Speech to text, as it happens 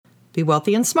Be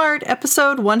Wealthy and Smart,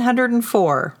 episode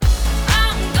 104.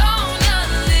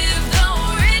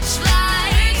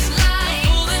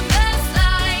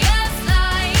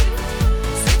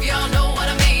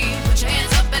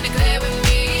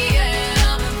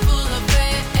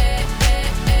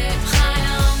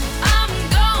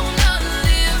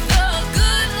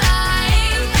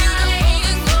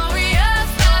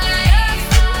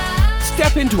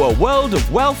 Step into a world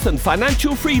of wealth and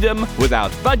financial freedom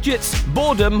without budgets,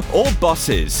 boredom, or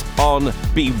bosses on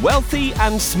Be Wealthy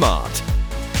and Smart.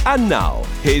 And now,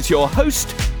 here's your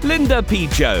host, Linda P.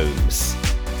 Jones.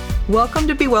 Welcome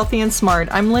to Be Wealthy and Smart.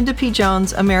 I'm Linda P.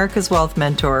 Jones, America's Wealth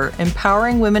Mentor,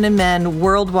 empowering women and men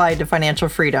worldwide to financial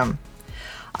freedom.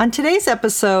 On today's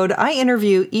episode, I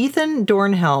interview Ethan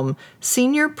Dornhelm,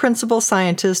 Senior Principal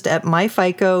Scientist at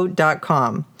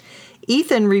myfico.com.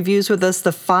 Ethan reviews with us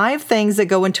the 5 things that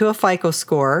go into a FICO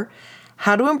score,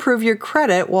 how to improve your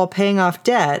credit while paying off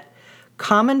debt,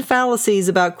 common fallacies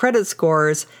about credit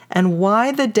scores, and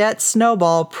why the debt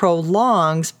snowball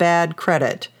prolongs bad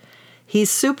credit.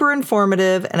 He's super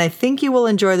informative, and I think you will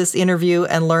enjoy this interview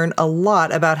and learn a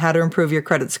lot about how to improve your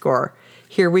credit score.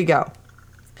 Here we go.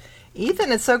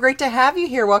 Ethan, it's so great to have you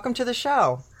here. Welcome to the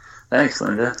show. Thanks,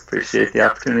 Linda. Appreciate the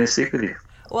opportunity to speak with you.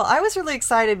 Well, I was really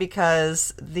excited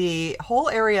because the whole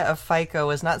area of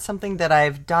FICO is not something that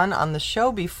I've done on the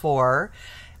show before.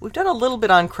 We've done a little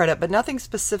bit on credit, but nothing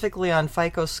specifically on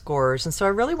FICO scores. And so I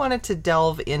really wanted to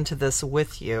delve into this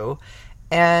with you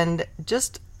and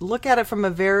just look at it from a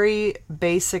very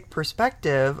basic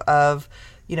perspective of,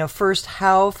 first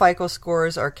how FICO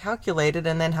scores are calculated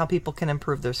and then how people can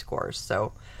improve their scores.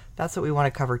 So that's what we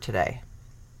want to cover today.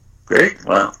 Great.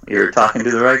 Well, you're talking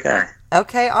to the right guy.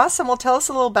 Okay, awesome. Well, tell us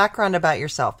a little background about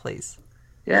yourself, please.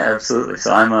 Yeah, absolutely.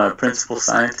 So I'm a principal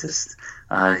scientist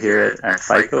here at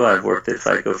FICO. I've worked at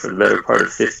FICO for the better part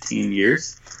of 15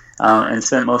 years and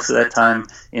spent most of that time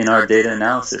in our data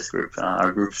analysis group.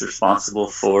 Our group's responsible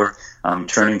for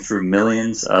churning through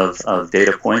millions of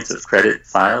data points of credit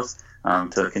files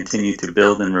to continue to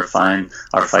build and refine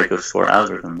our FICO score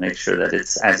algorithm, make sure that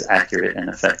it's as accurate and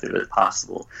effective as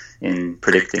possible in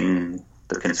predicting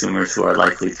the consumers who are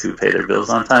likely to pay their bills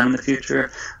on time in the future,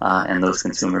 and those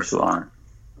consumers who aren't.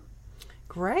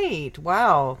 Great.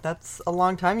 Wow. That's a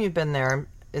long time you've been there.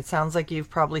 It sounds like you've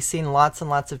probably seen lots and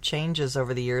lots of changes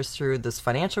over the years through this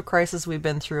financial crisis we've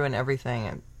been through and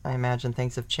everything. I imagine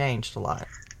things have changed a lot.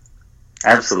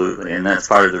 Absolutely, and that's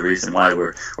part of the reason why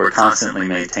we're constantly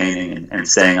maintaining and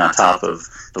staying on top of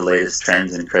the latest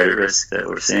trends in credit risk that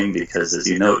we're seeing, because as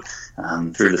you note,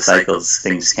 through the cycles,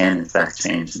 things can in fact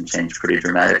change and change pretty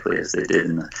dramatically, as they did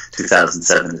in the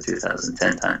 2007 to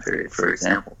 2010 time period, for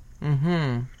example.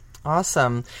 Mm-hmm.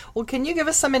 Awesome. Well, can you give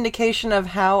us some indication of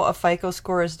how a FICO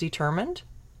score is determined?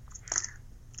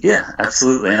 Yeah,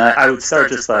 absolutely. And I would start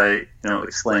just by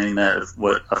explaining that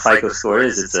what a FICO score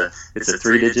is. It's a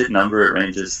 3-digit number. It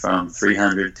ranges from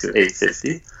 300 to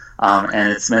 850,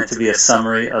 and it's meant to be a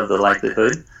summary of the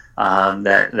likelihood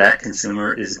that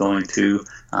consumer is going to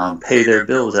pay their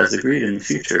bills as agreed in the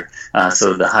future.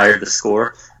 So the higher the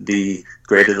score, the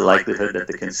greater the likelihood that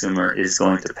the consumer is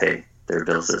going to pay their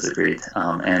bills as agreed.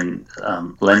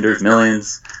 Lenders,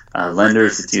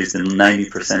 it's used in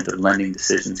 90% of lending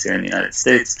decisions here in the United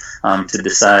States to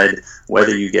decide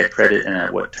whether you get credit and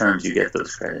at what terms you get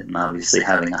those credit. And obviously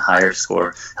having a higher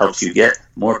score helps you get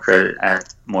more credit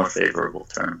at more favorable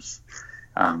terms.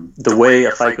 The way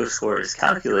a FICO score is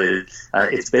calculated,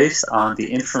 it's based on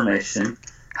the information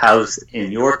housed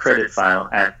in your credit file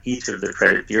at each of the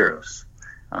credit bureaus.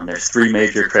 There's 3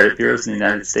 major credit bureaus in the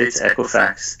United States: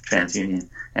 Equifax, TransUnion,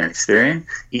 and Experian.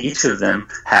 Each of them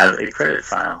have a credit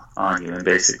file on you, and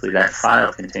basically that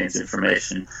file contains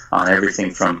information on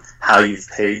everything from how you've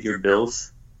paid your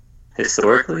bills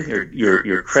historically,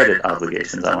 your credit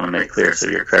obligations, I want to make clear, so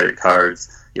your credit cards,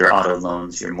 your auto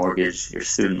loans, your mortgage, your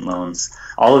student loans.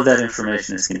 All of that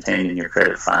information is contained in your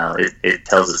credit file. It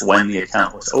tells us when the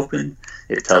account was opened.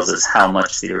 It tells us how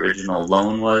much the original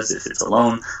loan was, if it's a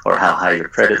loan, or how high your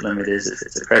credit limit is, if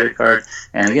it's a credit card.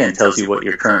 And again, tells you what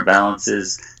your current balance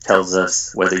is, tells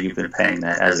us whether you've been paying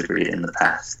that as agreed in the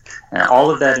past. And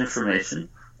all of that information,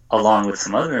 along with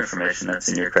some other information that's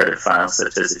in your credit file,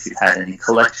 such as if you've had any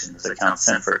collections, accounts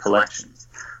sent for collections,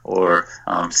 or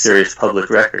serious public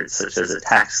records, such as a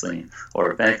tax lien or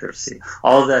a bankruptcy.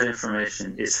 All of that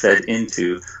information is fed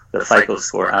into the FICO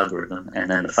score algorithm, and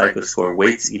then the FICO score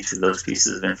weights each of those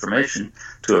pieces of information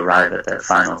to arrive at that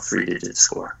final 3-digit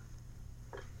score.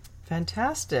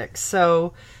 Fantastic.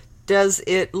 So does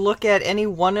it look at any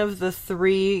one of the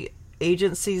 3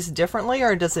 agencies differently,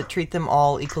 or does it treat them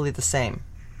all equally the same?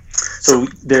 So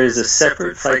there is a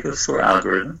separate FICO score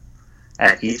algorithm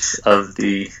at each of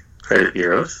the credit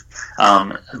bureaus,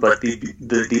 but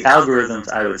the algorithms,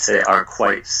 I would say, are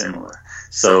quite similar.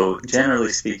 So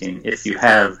generally speaking, if you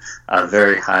have a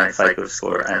very high FICO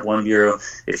score at one bureau,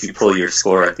 if you pull your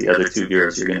score at the other two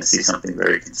bureaus, you're going to see something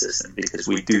very consistent, because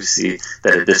we do see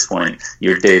that at this point,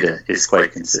 your data is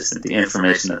quite consistent. The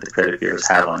information that the credit bureaus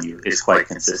have on you is quite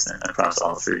consistent across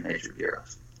all three major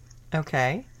bureaus.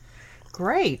 Okay,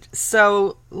 great.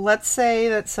 So let's say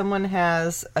that someone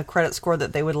has a credit score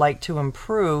that they would like to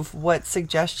improve. What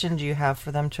suggestion do you have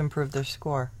for them to improve their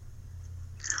score?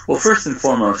 Well, first and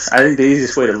foremost, I think the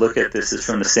easiest way to look at this is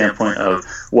from the standpoint of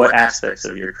what aspects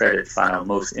of your credit file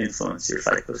most influence your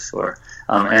FICO score.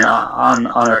 And on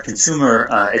our consumer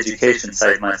education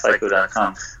site,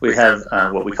 myfico.com, we have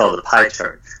what we call the pie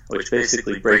chart, which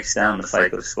basically breaks down the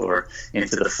FICO score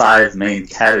into the 5 main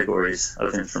categories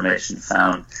of information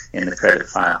found in the credit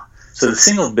file. So the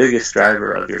single biggest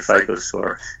driver of your FICO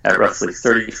score, at roughly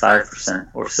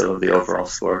 35% or so of the overall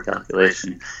score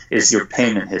calculation, is your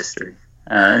payment history.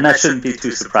 And that shouldn't be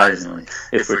too surprisingly.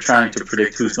 If we're trying to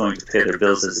predict who's going to pay their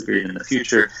bills as agreed in the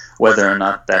future, whether or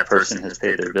not that person has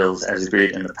paid their bills as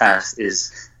agreed in the past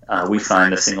is, we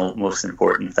find, the single most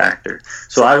important factor.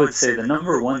 So I would say the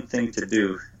number one thing to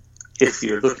do if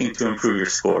you're looking to improve your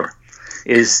score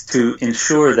is to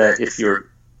ensure that if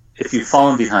you've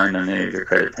fallen behind on any of your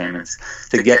credit payments,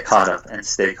 to get caught up and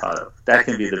stay caught up. That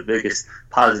can be the biggest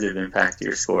positive impact to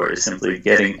your score, is simply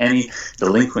getting any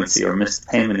delinquency or missed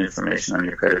payment information on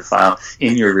your credit file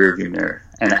in your rearview mirror.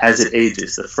 And as it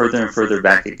ages, the further and further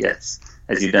back it gets,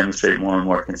 as you demonstrate more and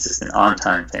more consistent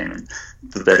on-time payment,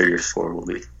 the better your score will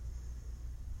be.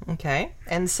 Okay.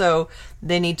 And so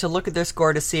they need to look at their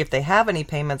score to see if they have any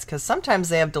payments, because sometimes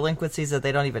they have delinquencies that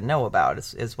they don't even know about,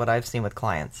 is what I've seen with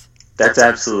clients. That's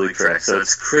absolutely correct. So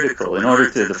it's critical.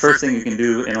 The first thing you can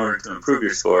do in order to improve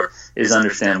your score is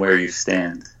understand where you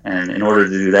stand. And in order to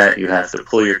do that, you have to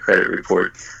pull your credit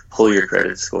report, pull your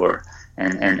credit score,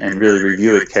 and really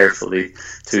review it carefully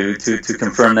to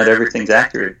confirm that everything's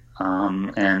accurate.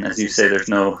 And as you say, there's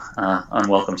no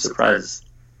unwelcome surprises.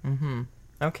 Mm-hmm.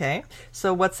 Okay.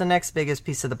 So what's the next biggest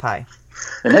piece of the pie?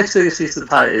 The next biggest piece of the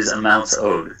pie is amounts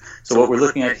owed. So what we're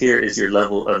looking at here is your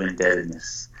level of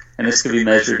indebtedness. And this can be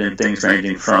measured in things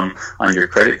ranging from on your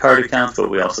credit card accounts,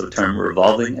 what we also term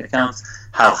revolving accounts,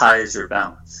 how high is your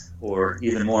balance, or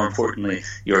even more importantly,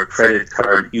 your credit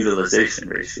card utilization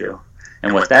ratio.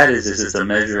 And what that is it's a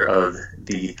measure of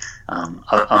the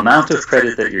amount of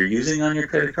credit that you're using on your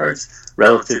credit cards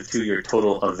relative to your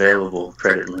total available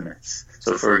credit limits.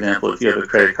 So for example, if you have a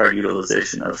credit card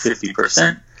utilization of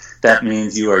 50%, that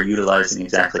means you are utilizing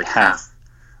exactly half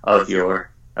of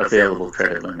your available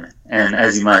credit limit. And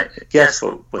as you might guess,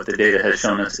 what the data has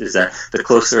shown us is that the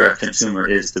closer a consumer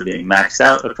is to being maxed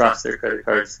out across their credit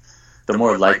cards, the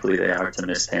more likely they are to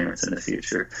miss payments in the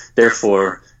future.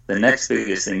 Therefore, the next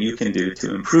biggest thing you can do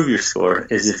to improve your score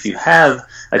is, if you have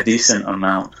a decent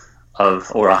amount of,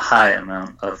 or a high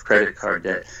amount of credit card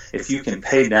debt, if you can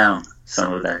pay down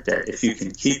some of that debt, if you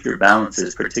can keep your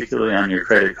balances, particularly on your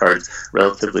credit cards,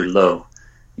 relatively low,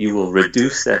 you will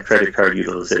reduce that credit card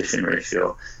utilization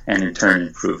ratio and in turn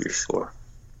improve your score.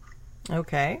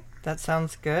 Okay, that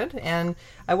sounds good. And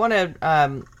I want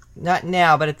to, not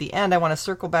now, but at the end, I want to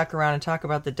circle back around and talk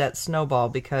about the debt snowball,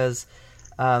 because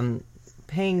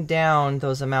paying down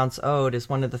those amounts owed is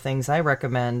one of the things I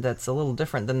recommend that's a little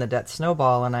different than the debt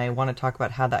snowball, and I want to talk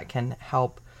about how that can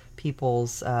help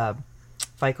people's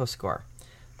FICO score.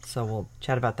 So we'll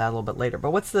chat about that a little bit later.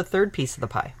 But what's the third piece of the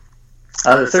pie?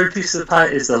 The third piece of the pie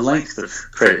is the length of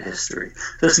credit history.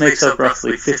 This makes up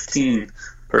roughly 15%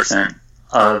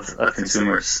 of a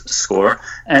consumer's score.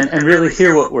 And really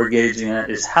here what we're gauging at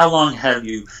is how long have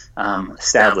you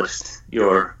established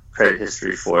your credit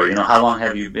history for? How long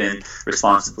have you been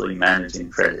responsibly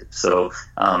managing credit? So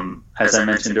as I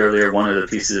mentioned earlier, one of the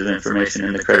pieces of information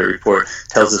in the credit report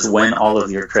tells us when all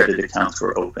of your credit accounts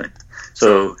were opened.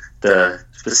 So the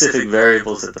specific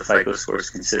variables that the FICO score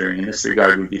is considering in this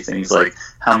regard would be things like,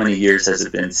 how many years has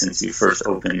it been since you first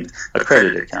opened a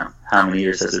credit account? How many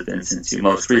years has it been since you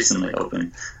most recently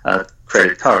opened a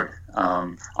credit card?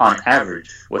 On average,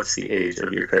 what's the age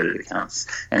of your credit accounts?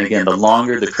 And again, the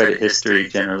longer the credit history,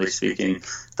 generally speaking,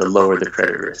 the lower the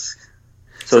credit risk.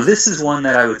 So this is one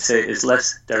that I would say is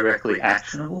less directly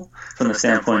actionable from the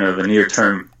standpoint of a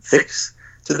near-term fix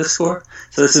to the score.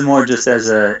 So this is more just as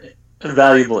a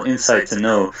valuable insight to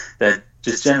know that,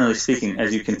 just generally speaking,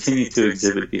 as you continue to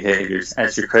exhibit behaviors,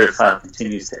 as your credit file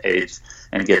continues to age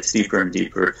and gets deeper and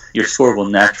deeper, your score will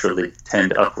naturally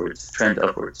trend upwards.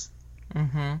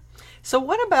 Mm-hmm. So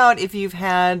what about if you've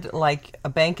had like a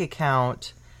bank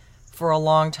account for a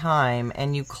long time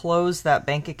and you close that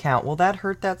bank account, will that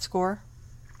hurt that score?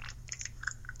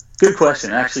 Good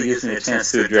question. It actually gives me a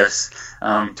chance to address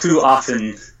two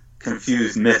often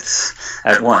confused myths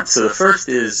at once. So the first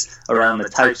is around the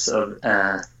types of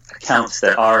accounts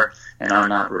that are and are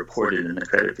not reported in the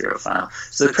credit bureau file.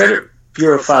 So the credit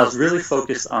bureau files really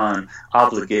focus on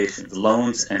obligations,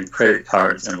 loans, and credit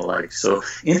cards and the like. So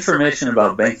information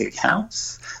about bank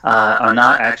accounts are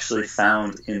not actually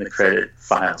found in the credit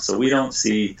file. So we don't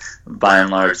see, by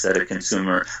and large, that a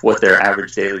consumer, what their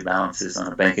average daily balance is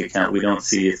on a bank account. We don't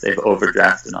see if they've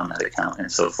overdrafted on that account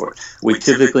and so forth. We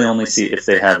typically only see if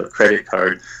they have a credit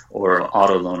card or an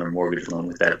auto loan or mortgage loan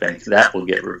with that bank. That will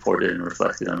get reported and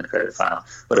reflected on the credit file.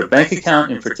 But a bank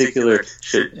account in particular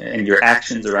should, and your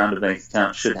actions around a bank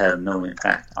account should have no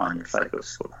impact on your FICO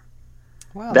score.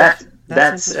 Wow, that's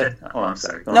oh, I'm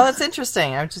sorry. No, that's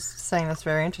interesting. I was just saying that's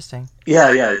very interesting.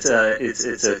 Yeah,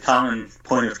 it's a common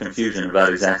point of confusion about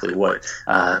exactly what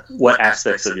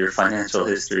aspects of your financial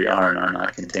history are and are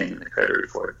not contained in the credit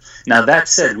report. Now, that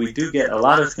said, we do get a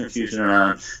lot of confusion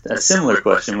around a similar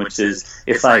question, which is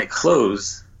if I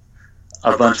close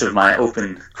a bunch of my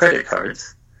open credit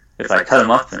cards, if I cut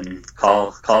them up and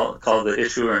call the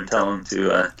issuer and tell them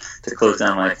to close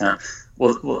down my account,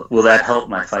 will that help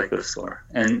my FICO score?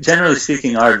 And generally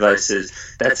speaking, our advice is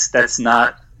that's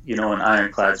not an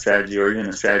ironclad strategy or even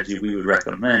a strategy we would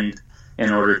recommend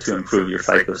in order to improve your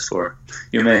FICO score.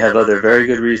 You may have other very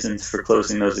good reasons for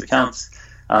closing those accounts,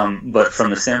 but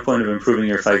from the standpoint of improving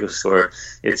your FICO score,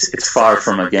 it's far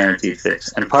from a guaranteed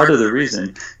fix. And part of the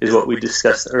reason is what we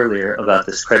discussed earlier about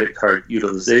this credit card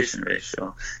utilization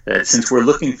ratio, that since we're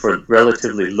looking for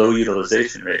relatively low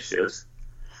utilization ratios,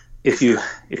 if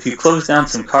you close down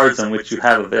some cards on which you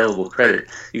have available credit,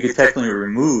 you could technically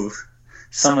remove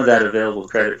some of that available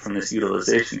credit from this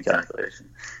utilization calculation,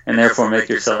 and therefore make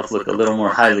yourself look a little more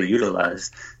highly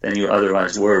utilized than you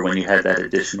otherwise were when you had that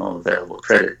additional available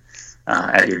credit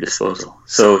at your disposal.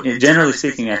 So generally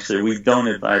speaking, actually, we don't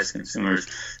advise consumers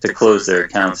to close their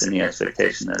accounts in the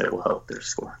expectation that it will help their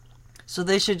score. So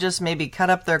they should just maybe cut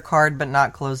up their card but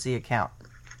not close the account.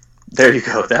 There you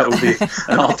go. That would be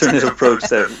an alternate approach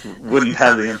that wouldn't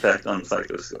have the impact on the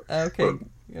FICO score.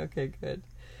 Okay, good.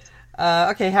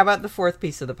 Okay, how about the fourth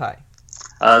piece of the pie?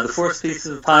 The fourth piece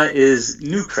of the pie is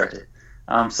new credit.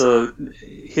 So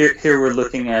here we're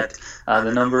looking at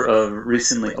the number of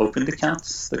recently opened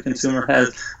accounts the consumer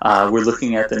has. We're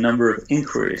looking at the number of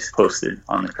inquiries posted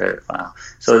on the credit file.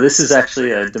 So this is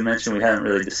actually a dimension we haven't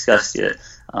really discussed yet.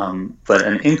 But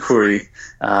an inquiry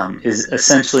is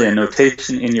essentially a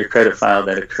notation in your credit file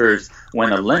that occurs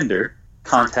when a lender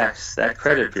contacts that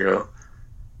credit bureau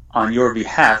on your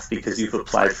behalf because you've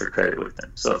applied for credit with them.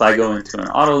 So if I go into an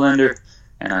auto lender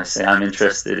and I say I'm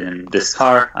interested in this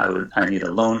car, I need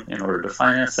a loan in order to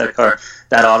finance that car,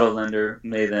 that auto lender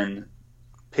may then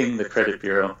ping the credit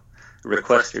bureau,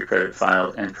 request your credit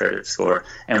file and credit score,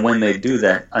 and when they do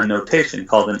that, a notation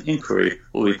called an inquiry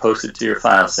will be posted to your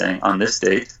file saying, on this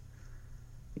date,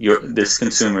 this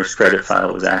consumer's credit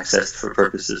file was accessed for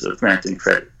purposes of granting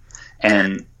credit.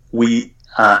 And we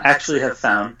actually have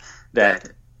found that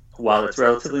while it's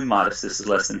relatively modest, this is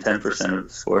less than 10% of the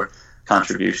score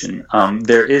contribution,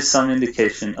 there is some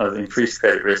indication of increased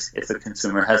credit risk if a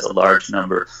consumer has a large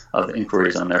number of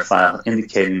inquiries on their file,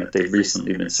 indicating that they've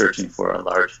recently been searching for a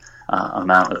large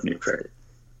amount of new credit.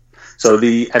 So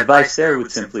the advice there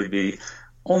would simply be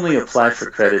only apply for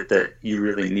credit that you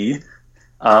really need.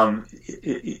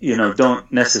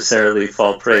 Don't necessarily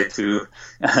fall prey to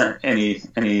any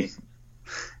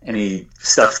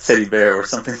stuffed teddy bear or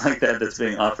something like that that's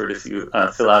being offered if you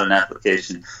fill out an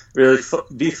application. Really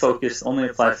be focused, only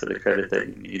apply for the credit that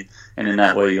you need, and in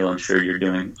that way you'll ensure you're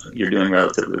doing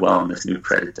relatively well in this new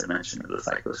credit dimension of the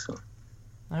FICO score.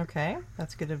 Okay,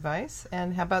 that's good advice.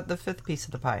 And how about the fifth piece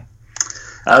of the pie?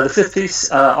 The fifth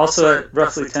piece, also at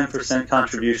roughly 10%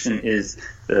 contribution, is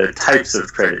the types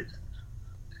of credit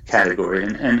category.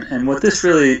 And what this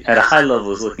really, at a high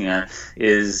level, is looking at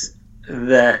is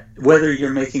that whether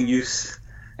you're making use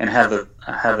and have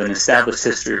an established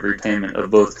history of repayment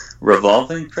of both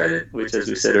revolving credit, which, as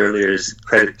we said earlier, is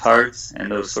credit cards and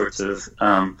those sorts of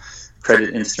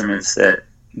credit instruments that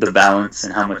the balance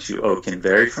and how much you owe can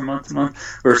vary from month to month,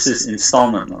 versus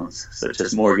installment loans, such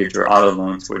as mortgage or auto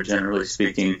loans, where generally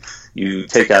speaking, you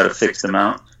take out a fixed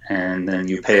amount and then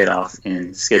you pay it off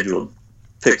in scheduled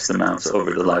fixed amounts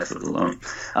over the life of the loan.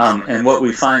 And what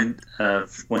we find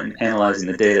when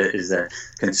analyzing the data is that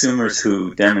consumers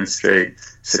who demonstrate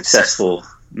successful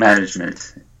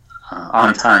management,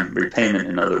 on-time repayment,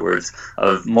 in other words,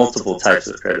 of multiple types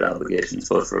of credit obligations,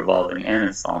 both revolving and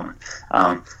installment,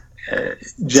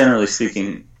 generally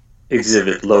speaking,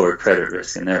 exhibit lower credit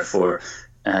risk, and therefore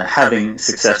having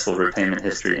successful repayment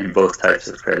history in both types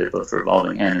of credit, both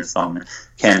revolving and installment,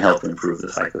 can help improve the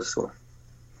FICO score.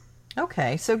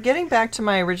 Okay, so getting back to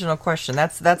my original question,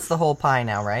 that's the whole pie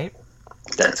now, right?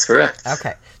 That's correct.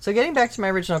 Okay, so getting back to my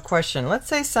original question, let's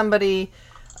say somebody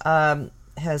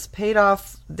has paid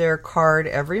off their card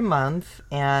every month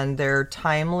and they're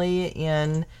timely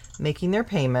in making their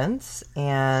payments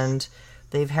and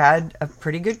they've had a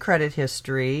pretty good credit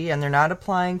history and they're not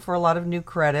applying for a lot of new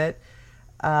credit.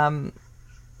 And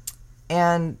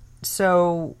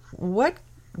so what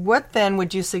then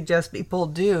would you suggest people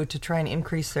do to try and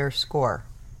increase their score?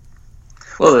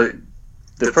 Well,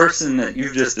 the person that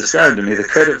you've just described to me, the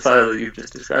credit file that you've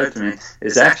just described to me,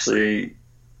 is actually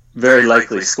very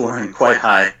likely scoring quite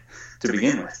high to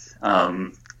begin with.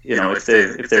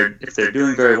 If they're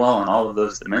doing very well on all of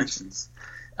those dimensions,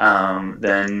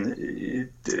 then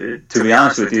to be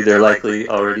honest with you, they're likely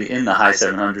already in the high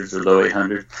 700s or low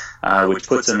 800s, which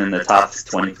puts them in the top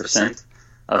 20%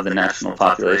 of the national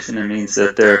population, and means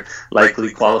that they're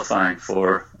likely qualifying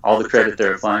for all the credit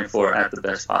they're applying for at the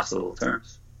best possible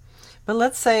terms. But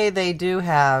let's say they do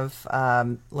have,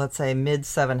 let's say, mid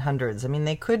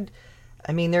 700s.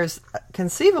 There's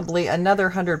conceivably another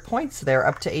 100 points there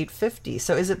up to 850.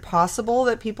 So is it possible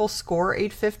that people score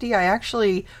 850? I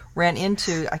actually ran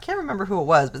into, I can't remember who it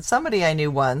was, but somebody I knew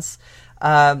once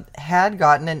had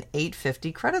gotten an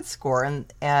 850 credit score.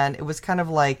 And it was kind of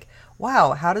like,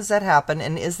 wow, how does that happen?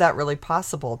 And is that really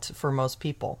possible for most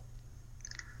people?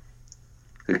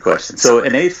 Good question. So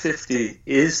an 850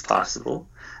 is possible,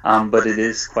 but it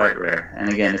is quite rare. And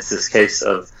again, it's this case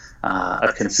of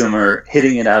a consumer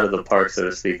hitting it out of the park, so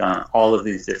to speak, on all of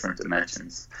these different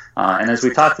dimensions. And as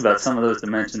we talked about, some of those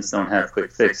dimensions don't have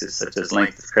quick fixes, such as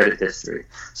length of credit history.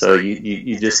 So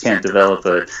you just can't develop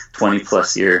a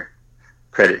 20-plus year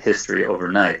credit history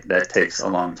overnight. That takes a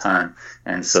long time.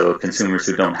 And so consumers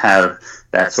who don't have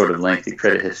that sort of lengthy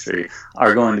credit history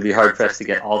are going to be hard-pressed to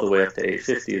get all the way up to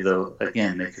 850, though,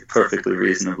 again, they could perfectly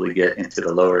reasonably get into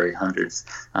the lower 800s.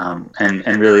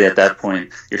 And really at that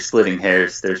point, you're splitting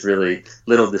hairs. There's really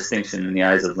little distinction in the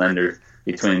eyes of lenders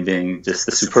between being just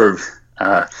the superb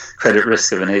credit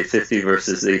risk of an 850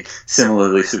 versus the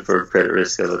similarly superb credit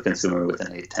risk of a consumer with an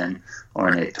 810 or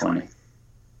an 820.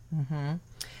 Mm-hmm.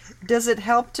 Does it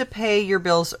help to pay your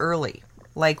bills early?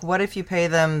 Like, what if you pay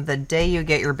them the day you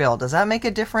get your bill? Does that make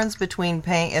a difference between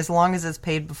paying, as long as it's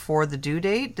paid before the due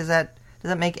date? Does that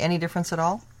make any difference at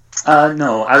all?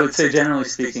 No, I would say generally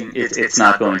speaking, it's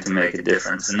not going to make a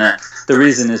difference. And that the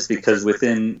reason is because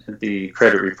within the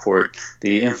credit report,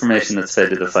 the information that's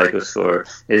fed to the FICO score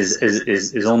is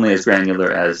only as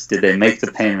granular as did they make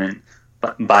the payment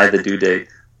by the due date,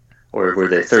 or were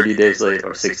they 30 days late,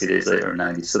 or 60 days late, or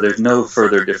 90? So there's no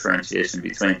further differentiation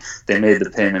between they made the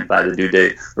payment by the due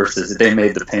date versus they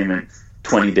made the payment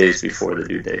 20 days before the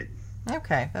due date.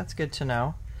 Okay, that's good to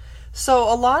know.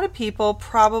 So a lot of people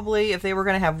probably, if they were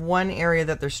going to have one area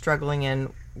that they're struggling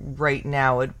in right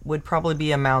now, it would probably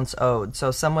be amounts owed. So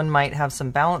someone might have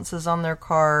some balances on their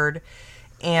card,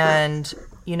 and,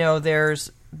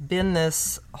 there's been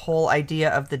this whole idea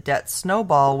of the debt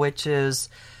snowball,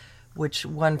 which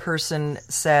one person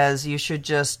says you should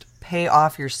just pay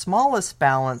off your smallest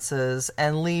balances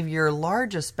and leave your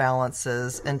largest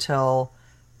balances until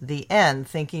the end,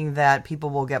 thinking that people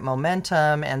will get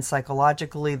momentum and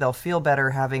psychologically they'll feel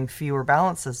better having fewer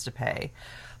balances to pay.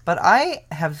 But I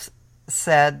have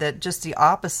said that just the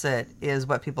opposite is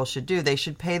what people should do. They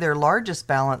should pay their largest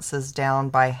balances down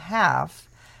by half,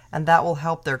 and that will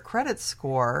help their credit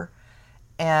score,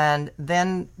 and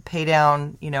then pay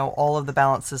down, all of the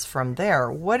balances from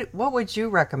there. What would you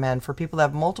recommend for people that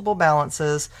have multiple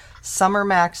balances? Some are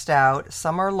maxed out,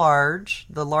 some are large.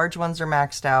 The large ones are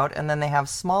maxed out, and then they have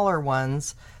smaller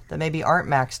ones that maybe aren't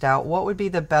maxed out. What would be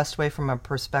the best way from a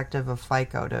perspective of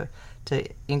FICO to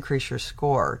increase your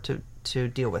score to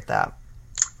deal with that?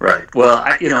 Right. Well,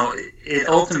 it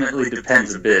ultimately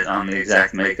depends a bit on the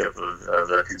exact makeup of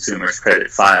the consumer's credit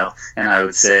file. And I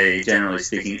would say, generally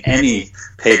speaking, any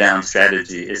pay down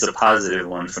strategy is a positive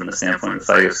one from the standpoint of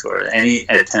FICO score. Any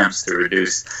attempts to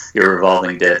reduce your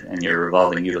revolving debt and your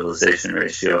revolving utilization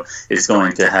ratio is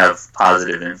going to have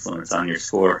positive influence on your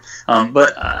score.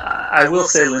 But I will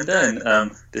say, Linda,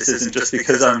 and this isn't just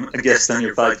because I'm a guest on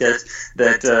your podcast,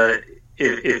 that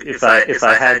if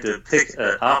I had to pick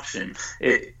an option,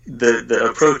 the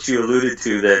approach you alluded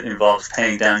to that involves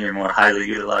paying down your more highly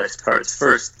utilized cards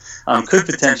first could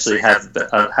potentially have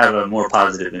a more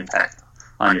positive impact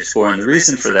on your score. And the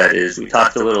reason for that is we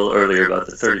talked a little earlier about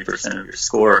the 30% of your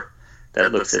score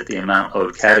that looks at the amount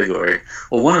owed category.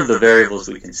 Well, one of the variables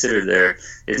we consider there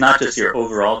is not just your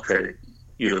overall credit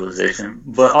utilization,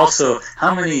 but also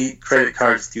how many credit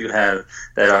cards do you have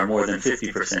that are more than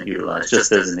 50% utilized,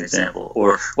 just as an example,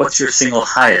 or what's your single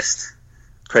highest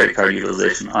credit card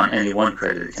utilization on any one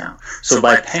credit account. So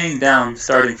by paying down,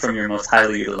 starting from your most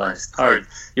highly utilized card,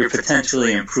 you're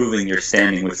potentially improving your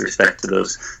standing with respect to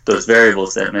those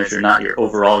variables that measure not your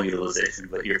overall utilization,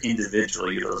 but your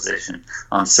individual utilization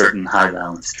on certain high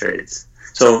balance trades.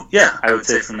 So yeah, I would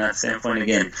say from that standpoint,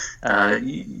 again,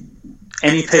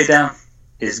 any pay down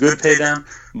is good pay down,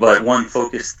 but one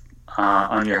focused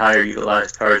on your higher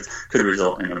utilized cards could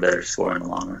result in a better score in the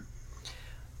long run.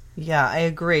 Yeah, I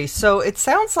agree. So it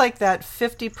sounds like that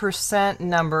 50%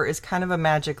 number is kind of a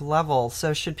magic level.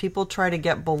 So should people try to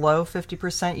get below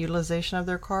 50% utilization of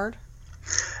their card?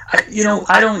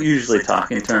 I don't usually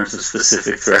talk in terms of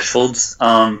specific thresholds.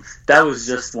 That was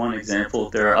just one example.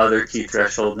 There are other key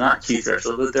thresholds, not key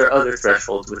thresholds, but there are other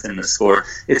thresholds within the score.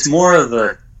 It's more of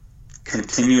a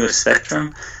continuous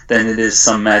spectrum than it is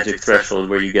some magic threshold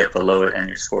where you get below it and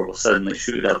your score will suddenly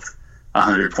shoot up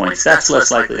 100 points. That's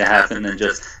less likely to happen than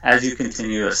just as you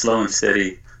continue a slow and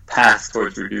steady path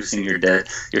towards reducing your debt,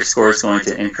 your score is going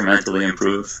to incrementally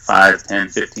improve 5, 10,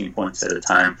 15 points at a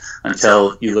time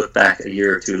until you look back a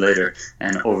year or two later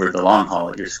and over the long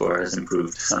haul your score has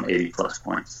improved some 80 plus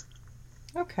points.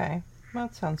 Okay, well,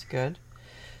 that sounds good.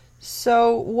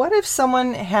 So what if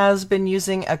someone has been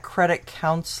using a credit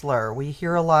counselor? We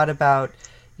hear a lot about,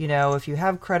 if you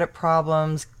have credit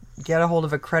problems, get a hold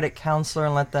of a credit counselor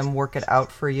and let them work it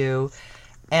out for you.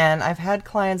 And I've had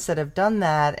clients that have done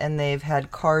that, and they've had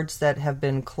cards that have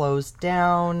been closed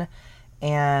down.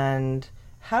 And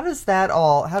how does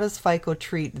FICO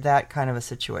treat that kind of a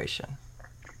situation?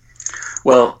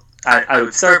 Well, I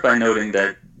would start by noting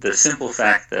that the simple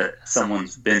fact that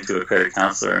someone's been to a credit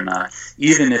counselor or not,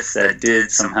 even if that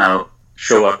did somehow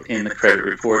show up in the credit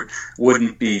report,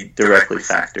 wouldn't be directly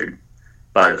factored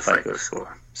by the FICO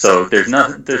score. So there's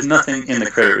nothing in the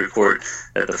credit report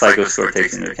that the FICO score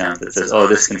takes into account that says, oh,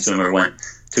 this consumer went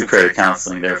to credit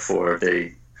counseling, therefore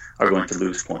they are going to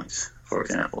lose points, for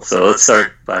example. So let's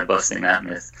start by busting that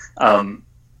myth.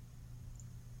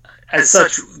 As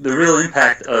such, the real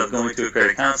impact of going to a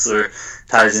credit counselor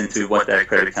ties into what that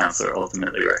credit counselor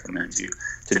ultimately recommends you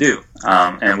to do.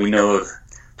 And we know of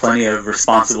plenty of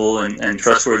responsible and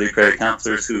trustworthy credit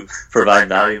counselors who provide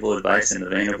valuable advice in the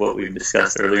vein of what we've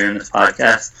discussed earlier in this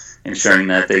podcast, ensuring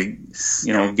that they,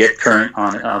 get current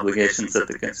on obligations that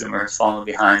the consumer has fallen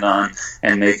behind on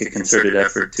and make a concerted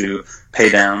effort to pay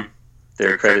down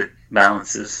their credit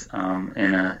balances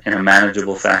in a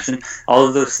manageable fashion. All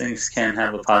of those things can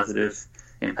have a positive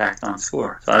impact on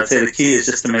score. So I'd say the key is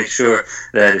just to make sure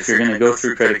that if you're going to go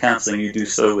through credit counseling, you do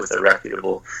so with a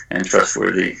reputable and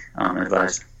trustworthy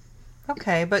advisor.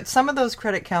 Okay, but some of those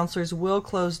credit counselors will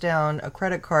close down a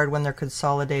credit card when they're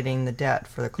consolidating the debt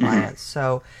for the clients. Mm-hmm.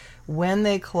 So when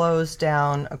they close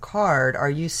down a card, are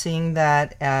you seeing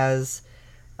that as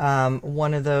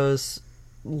one of those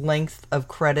length of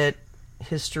credit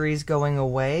histories going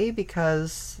away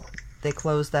because they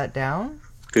closed that down?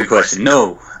 Good question.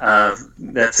 No,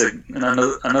 that's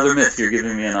another myth you're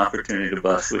giving me an opportunity to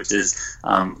bust, which is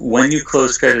when you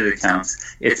close credit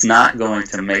accounts, it's not going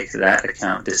to make that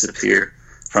account disappear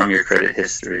from your credit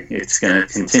history. It's going to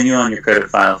continue on your credit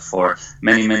file for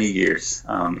many, many years.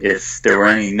 If there were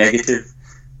any negative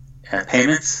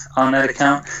payments on that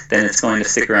account, then it's going to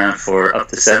stick around for up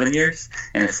to 7 years.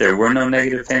 And if there were no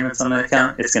negative payments on that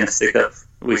account, it's going to stick up.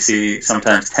 We see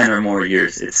sometimes 10 or more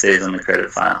years it stays on the credit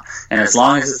file. And as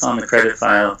long as it's on the credit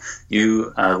file,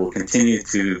 you will continue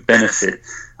to benefit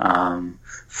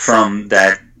from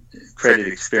that credit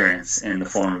experience in the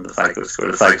form of the FICO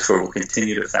score. The FICO score will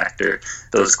continue to factor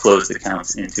those closed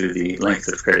accounts into the length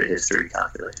of credit history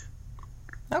calculation.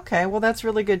 Okay, well that's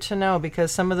really good to know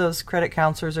because some of those credit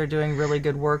counselors are doing really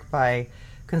good work by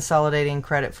consolidating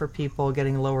credit for people,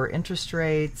 getting lower interest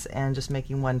rates, and just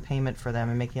making one payment for them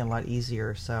and making it a lot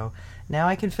easier. So now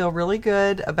I can feel really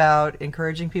good about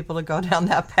encouraging people to go down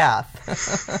that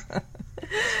path.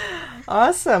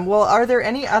 Awesome. Well, are there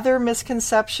any other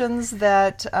misconceptions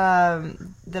that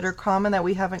are common that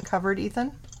we haven't covered,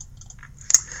 Ethan?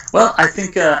 Well, I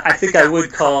think I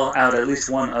would call out at least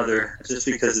one other, just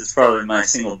because it's probably my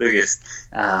single biggest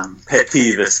pet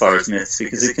peeve as far as myths,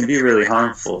 because it can be really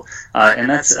harmful, and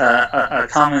that's a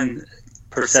common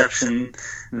misperception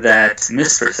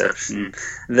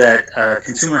that a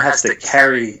consumer has to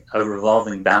carry a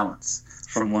revolving balance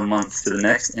from 1 month to the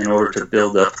next in order to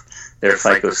build up their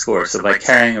FICO score. So by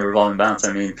carrying a revolving balance,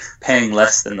 I mean paying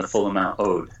less than the full amount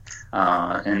owed.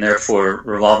 and therefore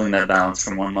revolving that balance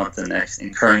from one month to the next,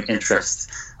 incurring interest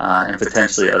and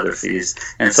potentially other fees.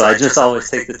 And so I just always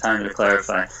take the time to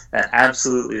clarify that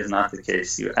absolutely is not the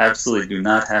case. You absolutely do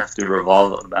not have to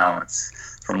revolve a balance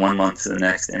from one month to the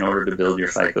next in order to build your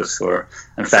FICO score.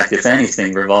 In fact, if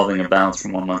anything, revolving a balance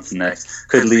from one month to the next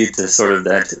could lead to sort of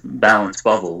that balance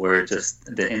bubble where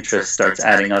the interest starts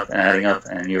adding up,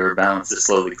 and your balances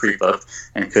slowly creep up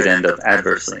and could end up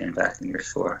adversely impacting your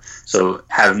score. So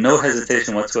have no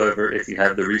hesitation whatsoever, if you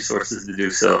have the resources to do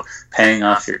so, paying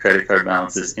off your credit card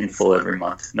balances in full every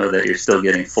month. Know that you're still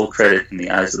getting full credit in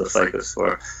the eyes of the FICO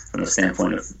score from the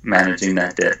standpoint of managing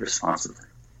that debt responsibly.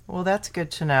 Well, that's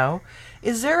good to know.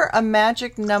 Is there a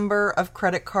magic number of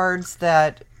credit cards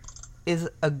that is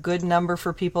a good number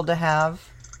for people to have?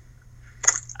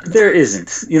 There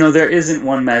isn't. There isn't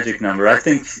one magic number. I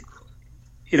think,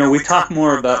 we talk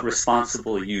more about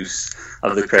responsible use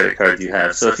of the credit cards you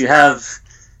have. So if you have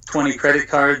 20 credit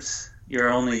cards, you're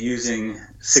only using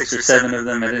 6 or 7 of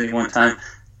them at any one time,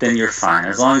 then you're fine.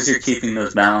 As long as you're keeping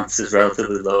those balances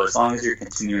relatively low, as long as you're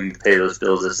continuing to pay those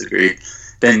bills as agreed,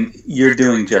 then you're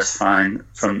doing just fine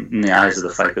in the eyes of the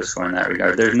FICO score in that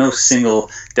regard. There's no single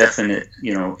definite,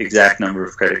 exact number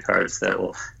of credit cards that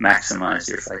will maximize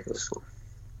your FICO score.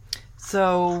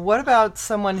 So what about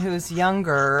someone who's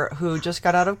younger, who just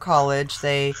got out of college,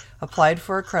 they applied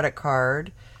for a credit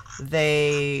card,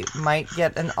 they might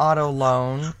get an auto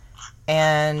loan,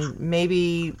 and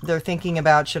maybe they're thinking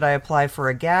about, should I apply for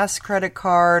a gas credit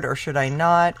card or should I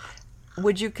not?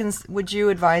 Would you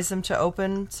advise them to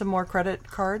open some more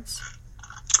credit cards?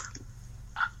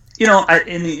 In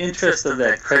the interest of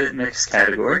that credit mix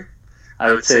category,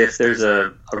 I would say if there's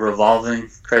a revolving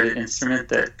credit instrument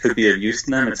that could be of use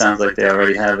to them, it sounds like they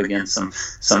already have, again, some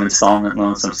installment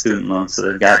loans, some student loans, so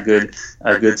they've got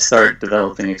a good start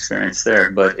developing experience there.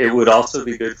 But it would also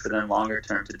be good for them longer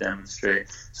term to demonstrate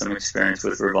some experience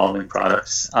with revolving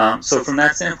products. So from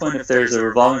that standpoint, if there's a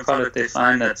revolving product they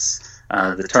find that's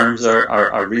the terms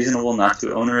are reasonable, not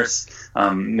too onerous.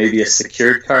 Maybe a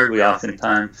secured card. We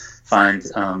oftentimes find,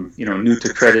 new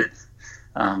to credit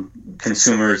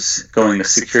consumers going the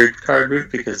secured card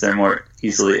route because they're more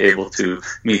easily able to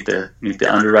meet the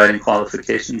underwriting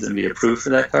qualifications and be approved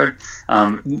for that card.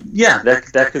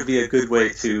 That could be a good way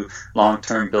to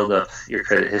long-term build up your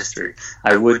credit history.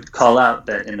 I would call out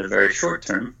that in the very short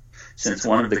term, since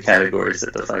one of the categories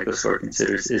that the FICO score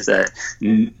considers is that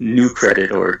new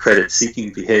credit or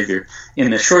credit-seeking behavior,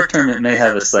 in the short term it may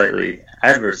have a slightly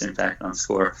adverse impact on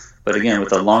score, but again,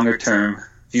 with a longer-term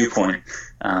viewpoint,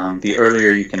 the earlier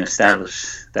you can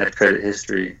establish that credit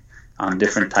history on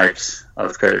different types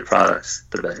of credit products,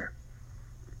 the better.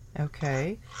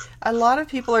 Okay. A lot of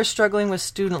people are struggling with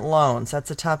student loans. That's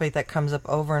a topic that comes up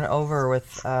over and over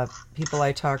with people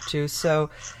I talk to. So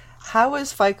how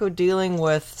is FICO dealing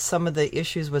with some of the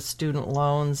issues with student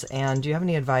loans, and do you have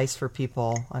any advice for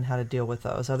people on how to deal with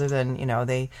those, other than,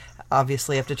 they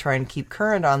obviously have to try and keep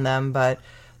current on them, but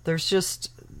there's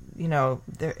just,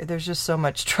 there's just so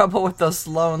much trouble with those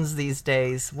loans these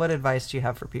days. What advice do you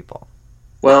have for people?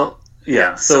 Well,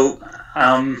 yeah, so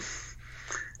I'd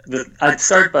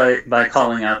start by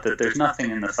calling out that there's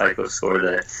nothing in the FICO score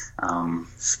that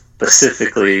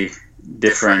specifically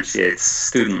differentiates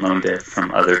student loan debt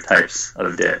from other types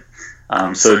of debt.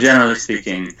 So generally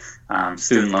speaking,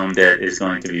 student loan debt is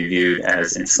going to be viewed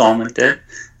as installment debt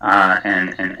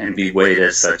and be weighed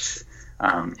as such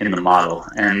in the model.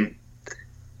 And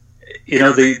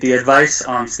the advice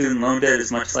on student loan debt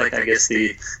is much like, I guess,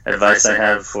 the advice I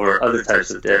have for other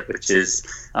types of debt, which is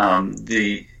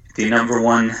the number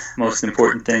one most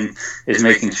important thing is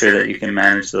making sure that you can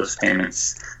manage those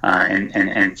payments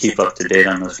and keep up to date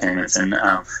on those payments. And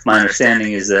my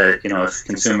understanding is that, if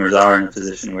consumers are in a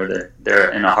position where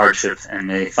they're in a hardship and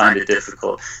they find it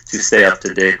difficult to stay up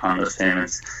to date on those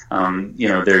payments,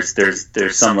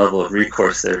 there's some level of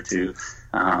recourse there to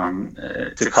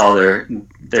call their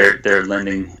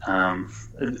lending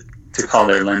to call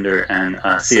their lender and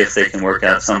see if they can work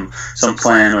out some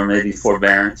plan or maybe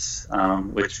forbearance,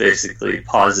 which basically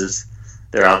pauses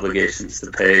their obligations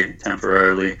to pay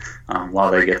temporarily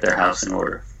while they get their house in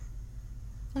order.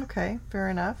 Okay, fair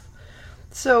enough.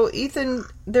 So, Ethan,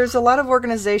 there's a lot of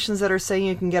organizations that are saying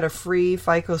you can get a free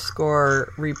FICO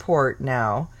score report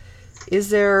now. Is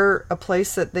there a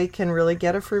place that they can really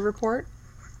get a free report?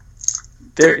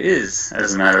 There is,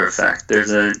 as a matter of fact.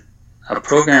 There's a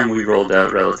program we rolled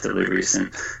out relatively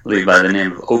recently by the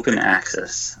name of Open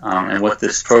Access. And what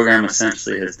this program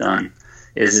essentially has done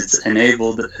is it's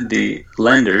enabled the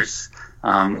lenders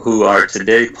who are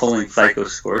today pulling FICO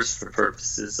scores for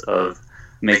purposes of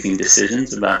making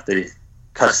decisions about the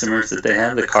customers that they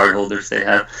have, the cardholders they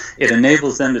have. It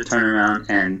enables them to turn around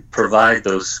and provide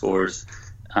those scores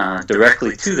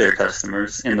directly to their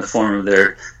customers in the form of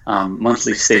their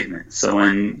monthly statement. So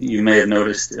when you may have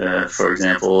noticed, for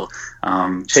example,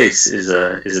 Chase is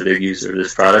a big user of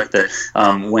this product, that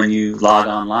when you log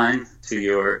online to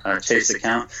your Chase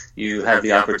account, you have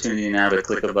the opportunity now to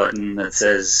click a button that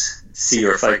says see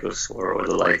your FICO score or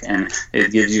the like, and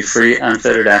it gives you free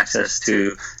unfettered access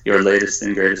to your latest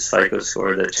and greatest FICO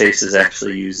score that Chase is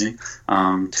actually using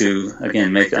to,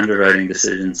 again, make underwriting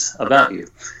decisions about you.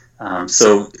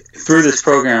 So through this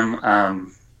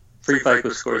program, free FICO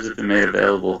scores have been made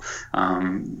available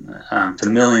to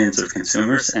millions of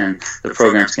consumers, and the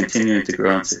program's continuing to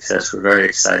grow in success. We're very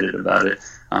excited about it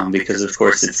because, of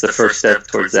course, it's the first step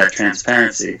towards that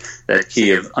transparency, that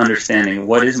key of understanding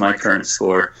what is my current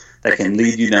score that can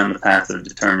lead you down the path of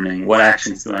determining what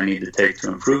actions do I need to take to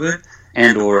improve it,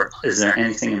 and or is there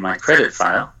anything in my credit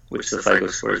file, which the FICO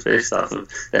score is based off of,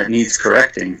 that needs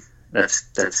correcting that's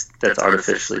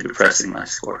artificially depressing my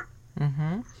score.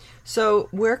 Mm-hmm. So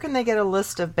where can they get a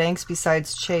list of banks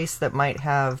besides Chase that might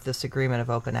have this agreement of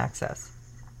open access?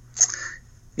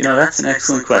 That's an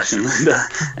excellent question, Linda,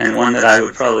 and one that I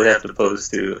would probably have to pose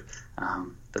to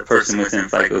the person within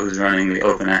FICO who's running the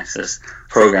open access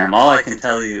program. All I can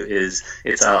tell you is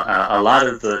it's a lot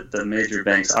of the major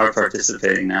banks are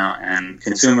participating now, and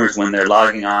consumers, when they're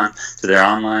logging on to their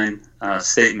online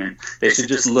statement, they should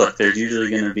just look. There's usually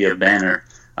going to be a banner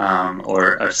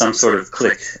or some sort of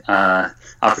click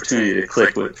opportunity to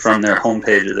click from their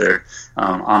homepage of their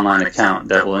online account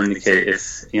that will indicate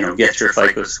if, get your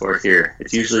FICO score here.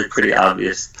 It's usually pretty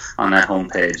obvious on that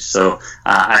homepage. So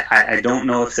I don't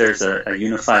know if there's a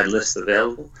unified list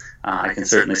available. I can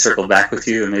certainly circle back with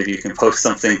you, and maybe you can post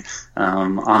something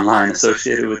online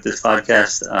associated with this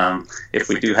podcast if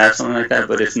we do have something like that.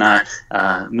 But if not,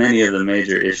 many of the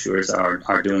major issuers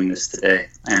are doing this today,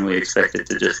 and we expect it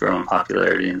to just grow in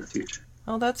popularity in the future.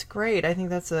 Oh, that's great. I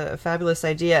think that's a fabulous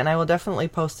idea, and I will definitely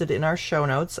post it in our show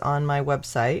notes on my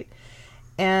website.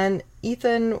 And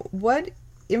Ethan, what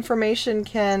information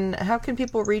how can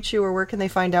people reach you, or where can they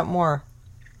find out more?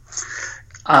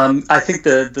 I think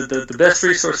the best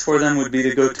resource for them would be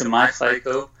to go to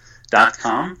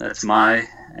myfico.com. That's my,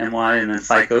 M-Y, and then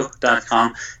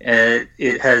FICO.com.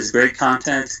 It has great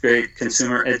content, great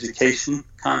consumer education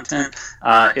content.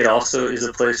 It also is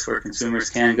a place where consumers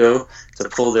can go to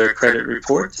pull their credit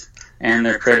report and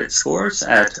their credit scores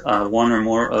at one or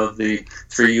more of the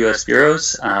 3 U.S.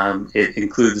 bureaus. It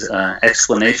includes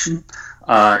explanation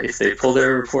if they pull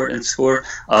their report and score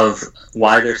of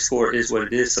why their score is what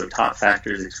it is, so top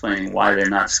factors explaining why they're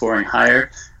not scoring higher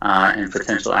and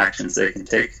potential actions they can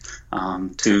take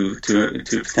to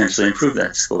potentially improve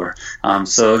that score.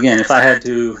 So again, if I had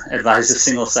to advise a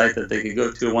single site that they could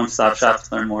go to, a one-stop shop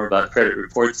to learn more about credit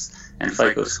reports and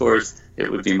FICO scores,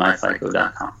 it would be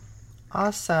myfico.com.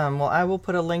 Awesome. Well, I will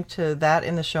put a link to that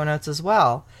in the show notes as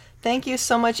well. Thank you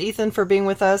so much, Ethan, for being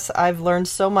with us. I've learned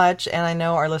so much, and I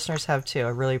know our listeners have too. I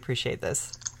really appreciate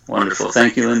this. Wonderful.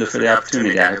 Thank you, Linda, for the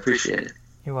opportunity. I appreciate it.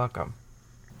 You're welcome.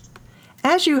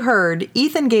 As you heard,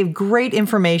 Ethan gave great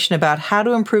information about how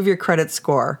to improve your credit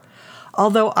score.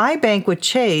 Although I bank with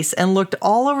Chase and looked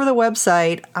all over the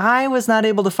website, I was not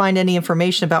able to find any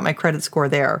information about my credit score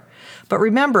there. But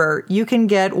remember, you can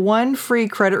get one free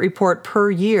credit report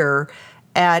per year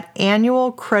at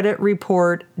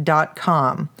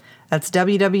annualcreditreport.com. That's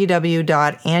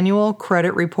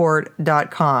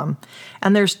www.annualcreditreport.com.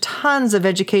 And there's tons of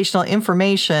educational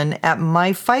information at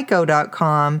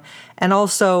myfico.com and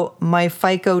also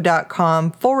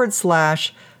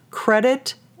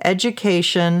myfico.com/credit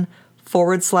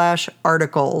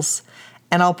education/articles.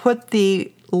 And I'll put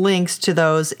the links to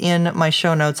those in my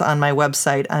show notes on my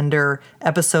website under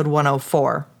episode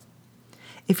 104.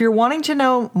 If you're wanting to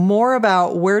know more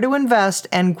about where to invest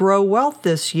and grow wealth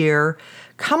this year,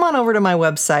 come on over to my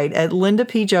website at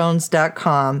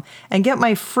lindapjones.com and get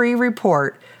my free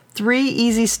report, 3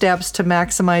 Easy Steps to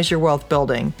Maximize Your Wealth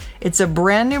Building. It's a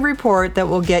brand new report that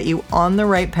will get you on the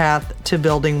right path to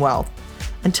building wealth.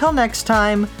 Until next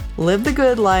time, live the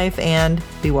good life and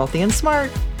be wealthy and smart.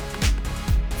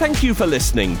 Thank you for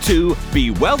listening to Be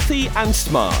Wealthy and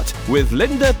Smart with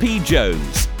Linda P.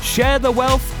 Jones. Share the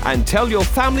wealth and tell your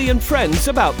family and friends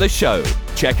about the show.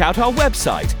 Check out our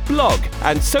website, blog,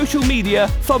 and social media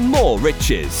for more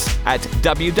riches at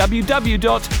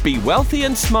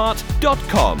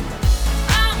www.bewealthyandsmart.com.